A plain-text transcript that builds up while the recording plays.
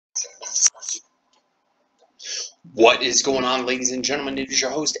What is going on, ladies and gentlemen? It is your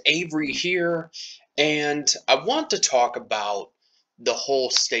host Avery here, and I want to talk about the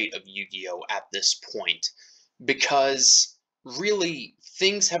whole state of Yu-Gi-Oh at this point because really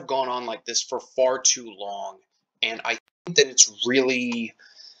things have gone on like this for far too long, and I think that it's really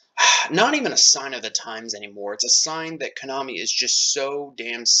not even a sign of the times anymore. It's a sign that Konami is just so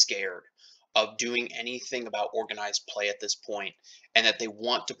damn scared of doing anything about organized play at this point, and that they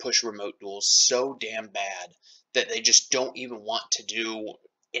want to push remote duels so damn bad that they just don't even want to do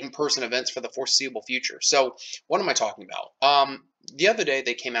in-person events for the foreseeable future. So, what am I talking about? The other day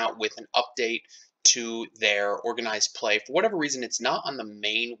they came out with an update to their organized play. For whatever reason, it's not on the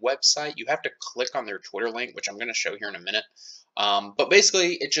main website. You have to click on their Twitter link, which I'm going to show here in a minute. But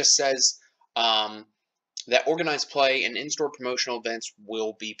basically, it just says um, that organized play and in-store promotional events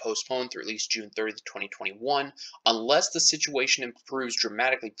will be postponed through at least June 30th, 2021, unless the situation improves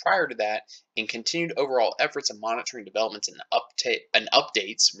dramatically prior to that, and continued overall efforts in monitoring developments and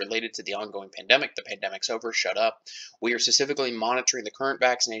updates related to the ongoing pandemic. The pandemic's over, shut up. We are specifically monitoring the current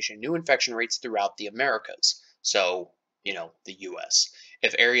vaccination and new infection rates throughout the Americas. So, the US.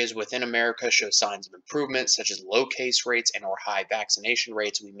 If areas within America show signs of improvement, such as low case rates and or high vaccination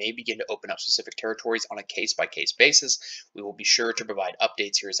rates, we may begin to open up specific territories on a case-by-case basis. We will be sure to provide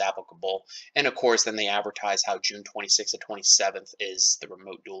updates here as applicable. And of course, then they advertise how June 26th to 27th is the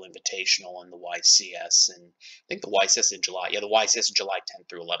Remote Duel Invitational and the YCS, and I think the YCS in July. Yeah, the YCS in July 10th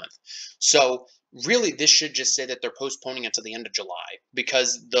through 11th. So really, this should just say that they're postponing until the end of July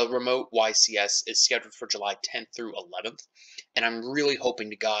because the remote YCS is scheduled for July 10th through 11th. And I'm really hoping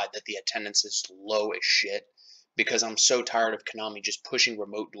to God that the attendance is low as shit because I'm so tired of Konami just pushing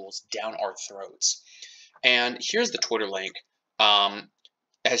remote duels down our throats. And here's the Twitter link. Um,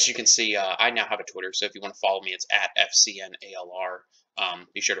 as you can see, I now have a Twitter, so if you want to follow me, it's at FCNALR.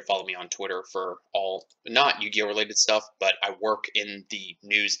 Be sure to follow me on Twitter for all, not Yu-Gi-Oh related stuff, but I work in the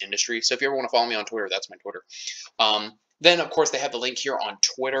news industry. So if you ever want to follow me on Twitter, that's my Twitter. Then, of course, they have the link here on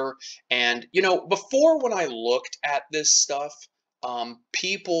Twitter. And, before when I looked at this stuff,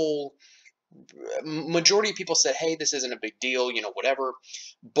 people, majority of people said, hey, this isn't a big deal, whatever.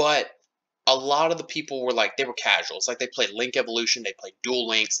 But a lot of the people were like, they were casuals. Like, they played Link Evolution, they played Duel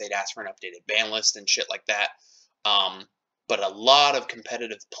Links, they'd ask for an updated ban list and shit like that. But a lot of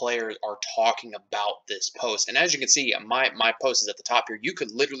competitive players are talking about this post. And as you can see, my post is at the top here. You could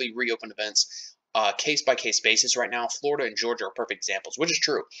literally reopen events case by case basis right now. Florida and Georgia are perfect examples, which is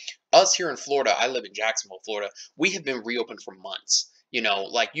true. Us here in Florida, I live in Jacksonville, Florida. We have been reopened for months.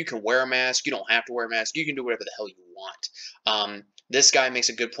 Like you can wear a mask, you don't have to wear a mask, you can do whatever the hell you want. This guy makes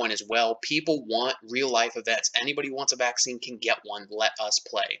a good point as well. People want real life events. Anybody who wants a vaccine can get one. Let us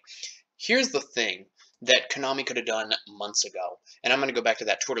play. Here's the thing that Konami could have done months ago, and I'm going to go back to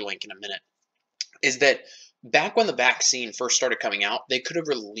that Twitter link in a minute, is that back when the vaccine first started coming out, they could have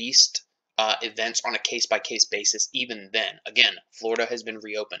released events on a case-by-case basis even then. Again, Florida has been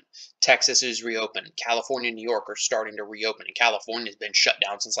reopened. Texas is reopened. California and New York are starting to reopen, and California has been shut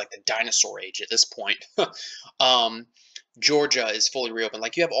down since like the dinosaur age at this point. Georgia is fully reopened.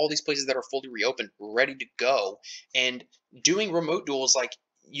 Like, you have all these places that are fully reopened, ready to go, and doing remote duels, like,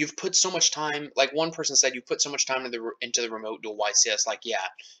 you've put so much time, like one person said, you put so much time into the remote duel YCS, like, yeah,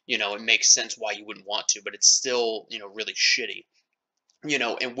 it makes sense why you wouldn't want to, but it's still, really shitty.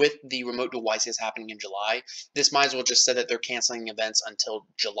 And with the remote duel YCS happening in July, this might as well just say that they're canceling events until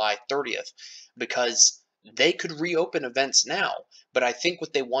July 30th because they could reopen events now. But I think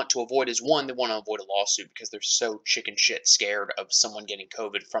what they want to avoid is, one, they want to avoid a lawsuit because they're so chicken shit scared of someone getting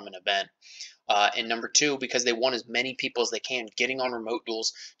COVID from an event. And number two, because they want as many people as they can getting on remote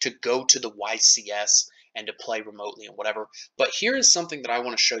duels to go to the YCS and to play remotely and whatever. But here is something that I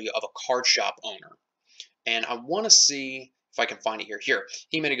want to show you of a card shop owner. And I want to see if I can find it here. Here,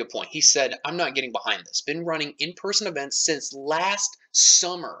 he made a good point. He said, I'm not getting behind this. Been running in-person events since last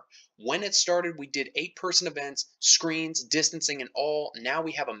summer. When it started, we did 8-person events, screens, distancing, and all. Now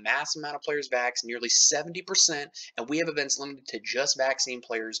we have a mass amount of players vaxxed, nearly 70%, and we have events limited to just vaccine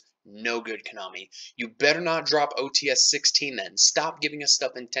players. No good, Konami. You better not drop OTS 16 then. Stop giving us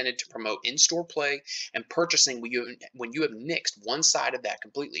stuff intended to promote in-store play and purchasing when you have nixed one side of that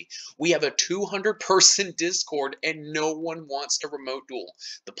completely. We have a 200-person Discord and no one wants to remote duel.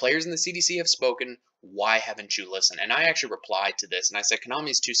 The players in the CDC have spoken. Why haven't you listened? And I actually replied to this, and I said,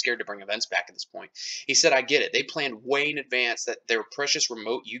 Konami is too scared to bring events back at this point. He said, I get it. They planned way in advance that their precious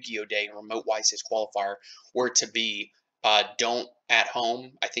remote Yu-Gi-Oh! Day and remote YCS qualifier were to be don't at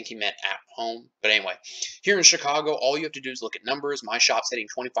home. I think he meant at home. But anyway, here in Chicago, all you have to do is look at numbers. My shop's hitting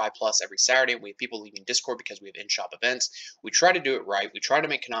 25 plus every Saturday. We have people leaving Discord because we have in-shop events. We try to do it right. We try to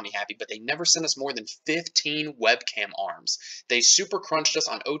make Konami happy, but they never sent us more than 15 webcam arms. They super crunched us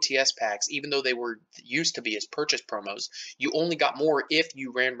on OTS packs, even though they were used to be as purchase promos. You only got more if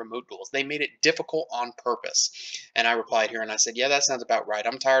you ran remote duels. They made it difficult on purpose. And I replied here and I said, yeah, that sounds about right.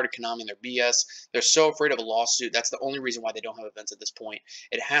 I'm tired of Konami and their BS. They're so afraid of a lawsuit. That's the only reason why they don't have events at this point.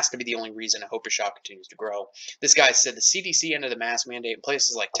 It has to be the only reason. I hope your shop continues to grow. This guy said the CDC ended the mask mandate, and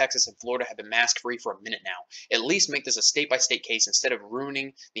places like Texas and Florida have been mask-free for a minute now. At least make this a state-by-state case instead of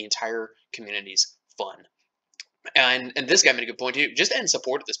ruining the entire community's fun. And this guy made a good point too. Just end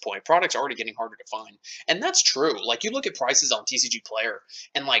support at this point. Products are already getting harder to find, and that's true. Like, you look at prices on TCG Player,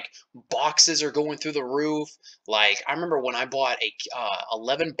 and like boxes are going through the roof. Like, I remember when I bought a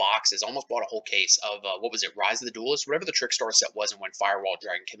 11 boxes, almost bought a whole case of what was it, Rise of the Duelist, whatever the Trickstar set was, and when Firewall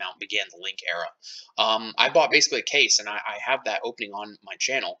Dragon came out and began the Link era. I bought basically a case, and I have that opening on my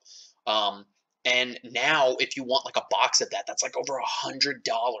channel. And now, if you want like a box of that, that's like over $100,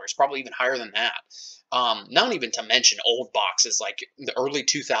 probably even higher than that. Not even to mention old boxes like the early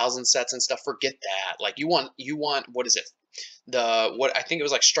 2000 sets and stuff. Forget that. Like, you want what is it? What I think it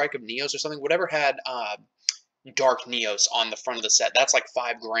was like Strike of Neos or something. Whatever had Dark Neos on the front of the set. That's like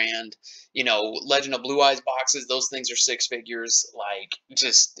 $5,000. You know, Legend of Blue Eyes boxes, those things are 6 figures. Like,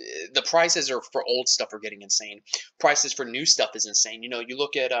 just the prices are for old stuff are getting insane. Prices for new stuff is insane. You know, you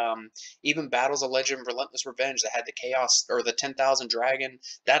look at even Battles of Legend Relentless Revenge that had the Chaos or the 10,000 Dragon.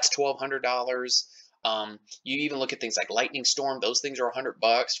 That's $1,200. You even look at things like Lightning Storm. Those things are $100.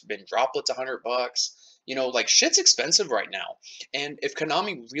 Forbidden Droplets $100. You know, like, shit's expensive right now. And if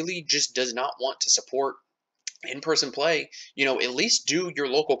Konami really just does not want to support in-person play, you know, at least do your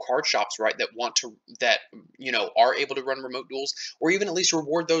local card shops right that you know, are able to run remote duels, or even at least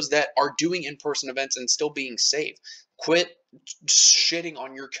reward those that are doing in-person events and still being safe. Quit shitting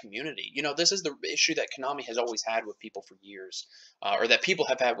on your community. You know, this is the issue that Konami has always had with people for years, or that people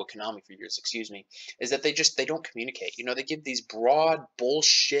have had with Konami for years, excuse me, is that they don't communicate. You know, they give these broad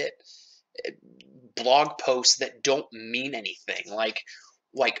bullshit blog posts that don't mean anything.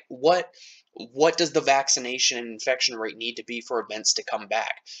 Like what does the vaccination and infection rate need to be for events to come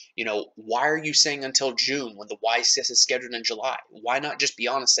back? You know, why are you saying until June when the YCS is scheduled in July? Why not just be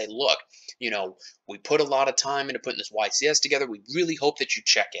honest, say, look, you know, we put a lot of time into putting this YCS together. We really hope that you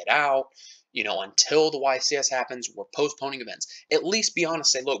check it out. You know, until the YCS happens, we're postponing events. At least be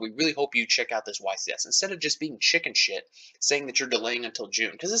honest, say, look, we really hope you check out this YCS, instead of just being chicken shit, saying that you're delaying until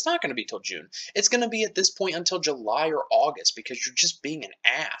June, because it's not going to be till June. It's going to be at this point until July or August, because you're just being an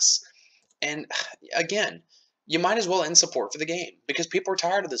ass. And again, you might as well end support for the game, because people are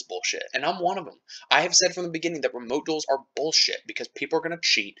tired of this bullshit, and I'm one of them. I have said from the beginning that remote duels are bullshit because people are going to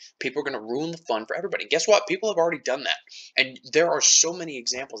cheat, people are going to ruin the fun for everybody. And guess what? People have already done that, and there are so many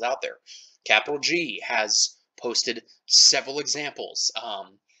examples out there. Capital G has posted several examples.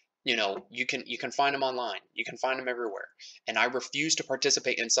 You know, you can find them online. You can find them everywhere. And I refuse to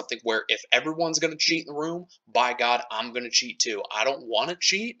participate in something where if everyone's going to cheat in the room, by God, I'm going to cheat too. I don't want to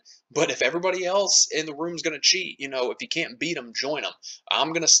cheat, but if everybody else in the room's going to cheat, you know, if you can't beat them, join them.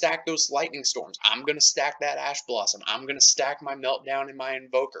 I'm going to stack those Lightning Storms. I'm going to stack that Ash Blossom. I'm going to stack my Meltdown and my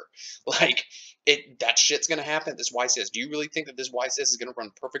Invoker. Like, that shit's going to happen at this YCS. Do you really think that this YCS is going to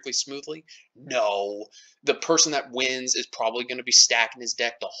run perfectly smoothly? No. The person that wins is probably going to be stacking his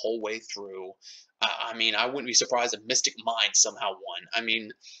deck the whole way through. I mean, I wouldn't be surprised if Mystic Mind somehow won. I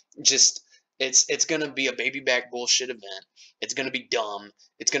mean, just it's going to be a baby back bullshit event. It's going to be dumb.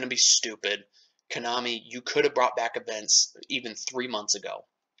 It's going to be stupid. Konami, you could have brought back events even 3 months ago.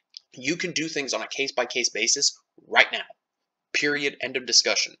 You can do things on a case-by-case basis right now. Period. End of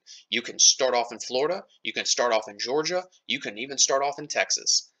discussion. You can start off in Florida. You can start off in Georgia. You can even start off in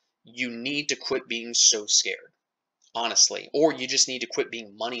Texas. You need to quit being so scared, honestly. Or you just need to quit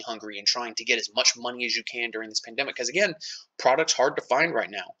being money hungry and trying to get as much money as you can during this pandemic. Because again, product's hard to find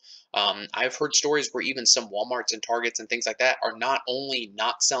right now. I've heard stories where even some Walmarts and Targets and things like that are not only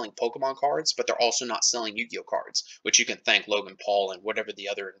not selling Pokemon cards, but they're also not selling Yu-Gi-Oh cards, which you can thank Logan Paul and whatever the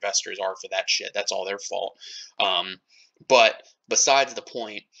other investors are for that shit. That's all their fault. But besides the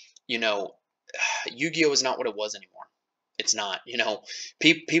point, you know, Yu-Gi-Oh is not what it was anymore. It's not. You know,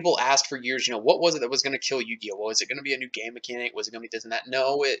 people asked for years, you know, what was it that was going to kill Yu-Gi-Oh? Was it going to be a new game mechanic? Was it going to be this and that?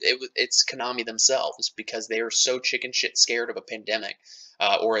 No, it's Konami themselves, because they are so chicken shit scared of a pandemic,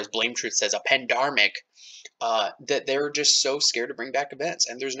 or as Blame Truth says, a pandarmic, that they're just so scared to bring back events,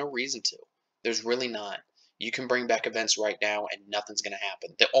 and there's no reason to. There's really not. You can bring back events right now and nothing's going to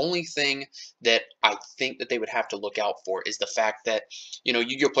happen. The only thing that I think that they would have to look out for is the fact that,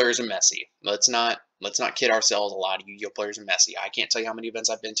 Yu-Gi-Oh players are messy. Let's not kid ourselves. A lot of Yu-Gi-Oh players are messy. I can't tell you how many events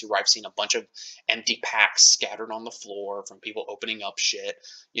I've been to where I've seen a bunch of empty packs scattered on the floor from people opening up shit.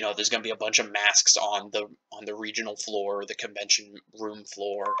 There's going to be a bunch of masks on the regional floor, the convention room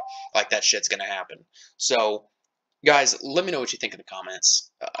floor. Like that shit's going to happen. So, guys, let me know what you think in the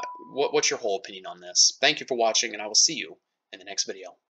comments. What's your whole opinion on this? Thank you for watching, and I will see you in the next video.